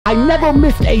I never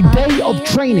missed a day of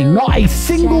training, not a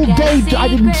single day. I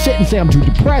didn't sit and say I'm too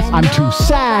depressed, I'm too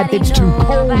sad, it's too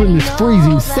cold in this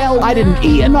freezing cell, I didn't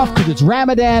eat enough because it's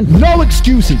Ramadan. No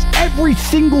excuses. Every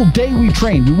single day we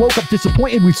trained. We woke up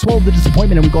disappointed, we swallowed the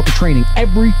disappointment, and we got to training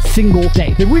every single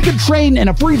day. If we could train in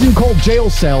a freezing cold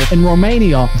jail cell in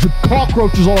Romania with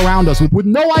cockroaches all around us, with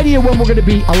no idea when we're going to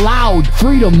be allowed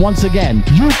freedom once again,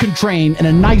 you can train in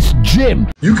a nice gym.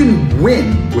 You can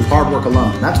win with hard work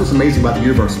alone. That's what's amazing about the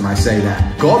universe. When I say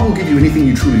that God will give you anything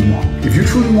you truly want. If you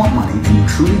truly want money and you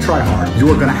truly try hard, you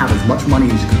are going to have as much money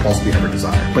as you can possibly ever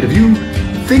desire. But if you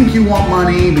think you want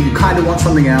money, but you kind of want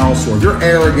something else, or if you're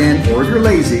arrogant, or if you're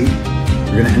lazy,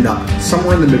 you're going to end up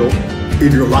somewhere in the middle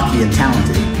if you're lucky and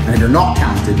talented. And if you're not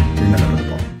talented, you're in the middle of the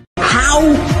ball.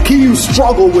 How can you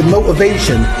struggle with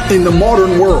motivation in the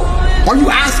modern world? Are you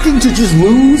asking to just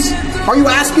lose? Are you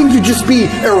asking to just be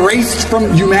erased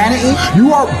from humanity?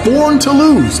 You are born to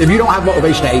lose if you don't have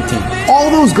motivation at 18.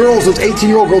 All those girls, those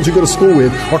 18-year-old girls you go to school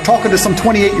with, are talking to some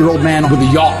 28-year-old man with a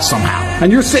yacht somehow.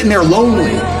 And you're sitting there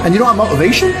lonely, and you don't have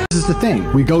motivation? This is the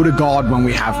thing. We go to God when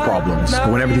we have problems.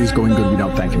 But when everything's going good, we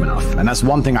don't thank Him enough. And that's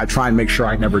one thing I try and make sure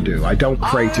I never do. I don't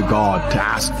pray to God to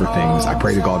ask for things. I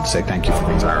pray to God to say thank you for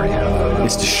things I already have.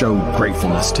 It's to show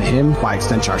gratefulness to Him. By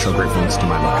extension, I show gratefulness to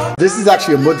my life. This is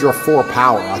actually a mudra 4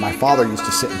 power. My father used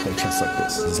to sit and play chess like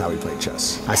this. This is how he played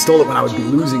chess. I stole it when I would be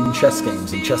losing in chess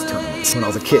games and chess tournaments. When I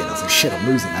was a kid, I was like, shit, I'm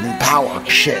losing. I need power.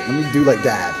 Shit, let me do like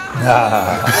dad.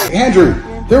 Andrew,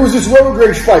 there was this road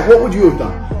rage fight. What would you have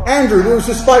done? Andrew, there was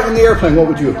this fight in the airplane. What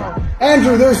would you have done?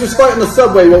 Andrew, there was this fight in the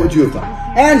subway. What would you have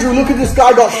done? Andrew, look at this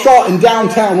guy got shot in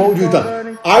downtown. What would you have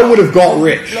done? I would have got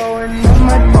rich.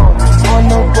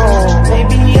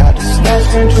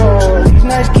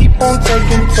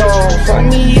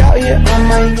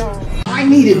 I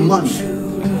needed money,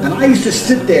 and I used to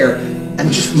sit there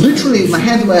and just literally my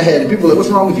hands in my head, and people were like, what's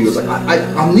wrong with you? I was like,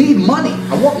 I need money.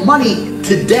 I want money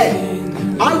today.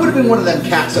 I would have been one of them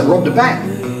cats that robbed a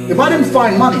bank. If I didn't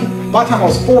find money, by the time I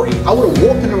was 40, I would have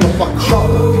walked in there with a fucking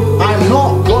shotgun. I'm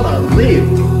not gonna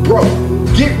live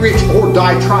broke, get rich, or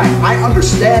die trying. I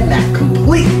understand that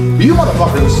completely. But you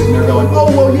motherfuckers are sitting there going,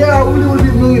 oh, well, yeah, I really want to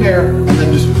be a millionaire. And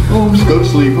then just go to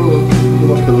sleep.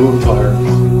 I'm tired.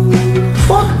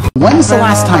 Fuck. When's the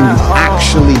last time you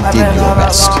actually did your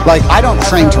best? Like, I don't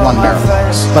train to run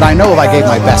marathons, but I know if I gave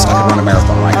my best, I could run a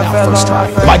marathon right now, first try.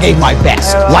 If I gave my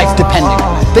best, life depending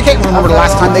on it. They can't remember the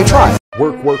last time they tried.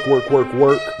 Work, work, work, work,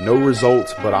 work. No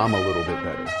results, but I'm a little bit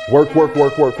better. Work, work,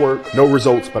 work, work, work. No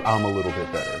results, but I'm a little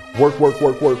bit better. Work, work,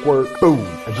 work, work, work. Boom.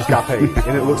 I just got paid.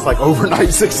 And it looks like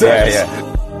overnight success.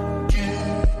 Yeah.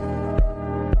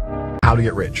 How to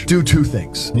get rich. Do 2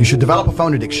 things. You should develop a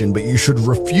phone addiction, but you should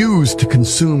refuse to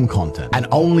consume content and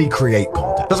only create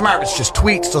content. Doesn't matter if it's just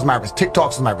tweets, doesn't matter if it's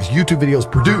TikToks, doesn't matter if it's YouTube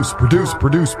videos. Produce, produce,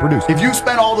 produce, produce. If you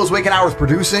spend all those waking hours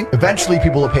producing, eventually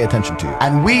people will pay attention to you.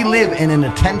 And we live in an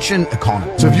attention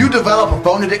economy. So if you develop a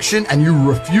phone addiction and you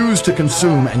refuse to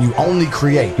consume and you only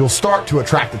create, you'll start to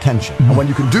attract attention. And when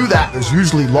you can do that, there's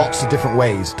usually lots of different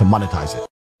ways to monetize it.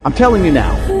 I'm telling you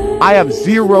now, I have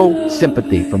zero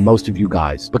sympathy for most of you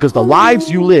guys, because the lives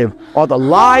you live are the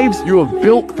lives you have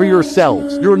built for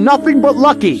yourselves. You're nothing but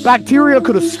lucky. Bacteria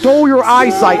could have stole your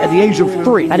eyesight at the age of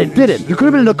 3, and it didn't. You could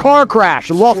have been in a car crash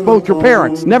and lost both your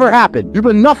parents. Never happened. You've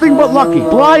been nothing but lucky.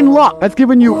 Blind luck that's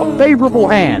given you a favorable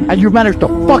hand, and you've managed to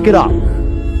fuck it up.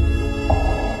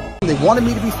 They wanted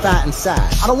me to be fat and sad.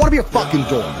 I don't want to be a fucking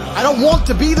dork. I don't want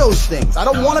to be those things. I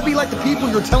don't want to be like the people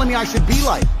you're telling me I should be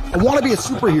like. I want to be a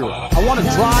superhero. I want to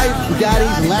drive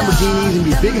Bugattis and Lamborghinis and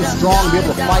be big and strong and be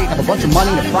able to fight and have a bunch of money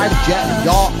and a private jet and a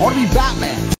yacht. I want to be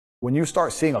Batman. When you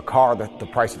start seeing a car that's the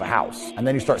price of a house, and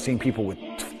then you start seeing people with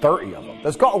 30 of them,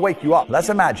 that's got to wake you up. Let's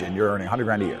imagine you're earning 100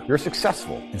 grand a year. You're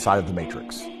successful inside of the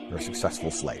Matrix. You're a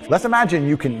successful slave. Let's imagine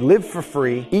you can live for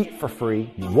free, eat for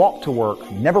free, you walk to work,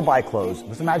 you never buy clothes.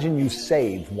 Let's imagine you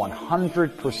save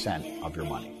 100% of your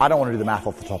money. I don't want to do the math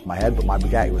off the top of my head, but my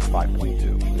Bugatti was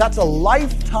 5.2. That's a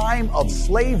lifetime of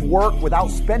slave work without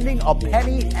spending a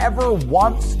penny ever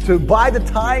once. To by the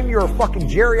time you're a fucking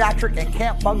geriatric and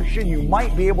can't function, you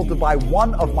might be able to buy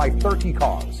one of my 30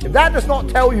 cars. If that does not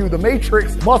tell you the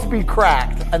Matrix must be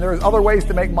cracked and there's other ways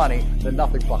to make money, then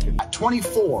nothing fucking. At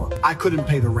 24, I couldn't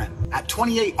pay the rent. At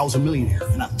 28, I was a millionaire.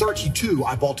 And at 32,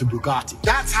 I bought a Bugatti.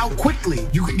 That's how quickly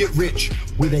you can get rich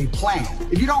with a plan.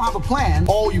 If you don't have a plan,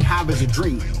 all you have is a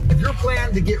dream. If your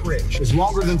plan to get rich is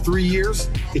longer than 3 years,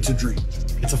 it's a dream.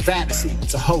 It's a fantasy.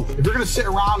 It's a hope. If you're going to sit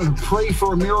around and pray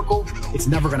for a miracle, it's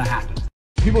never going to happen.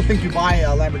 People think you buy a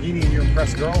Lamborghini and you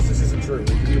impress girls. This isn't true.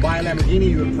 If you buy a Lamborghini,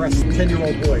 you impress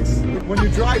 10-year-old boys. When you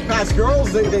drive past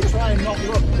girls, they try and not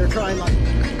look. They're trying like...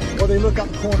 or they look up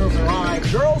the corner of their eye.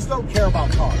 Girls don't care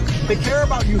about cars. They care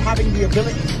about you having the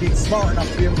ability to be smart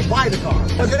enough to be able to buy the car.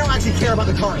 But they don't actually care about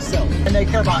the car itself. And they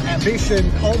care about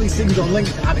ambition. All these things are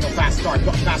linked to having a fast car. You've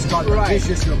got a fast car, you're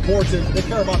ambitious, you're important. They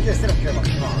care about this, they don't care about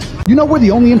the car. You know we're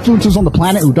the only influencers on the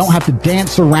planet who don't have to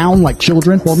dance around like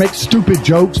children, or make stupid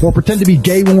jokes, or pretend to be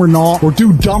gay when we're not, or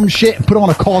do dumb shit and put on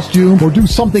a costume, or do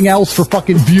something else for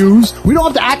fucking views. We don't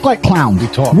have to act like clowns.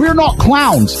 We're not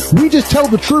clowns. We just tell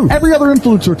the truth. Every other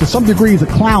influencer to some degree is a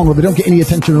clown where they don't get any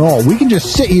attention at all. We can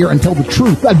just sit here and tell the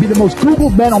truth. I'd be the most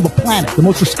Googled men on the planet, the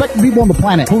most respected people on the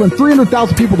planet, pulling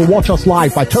 300,000 people to watch us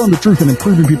live by telling the truth and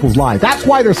improving people's lives. That's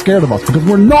why they're scared of us, because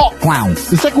we're not clowns.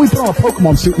 The second we put on a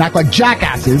Pokemon suit and act like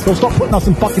jackasses, they'll start putting us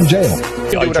in fucking jail.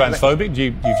 Are you transphobic? Do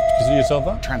you consider yourself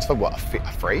that? Transphobic? What?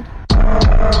 Afraid?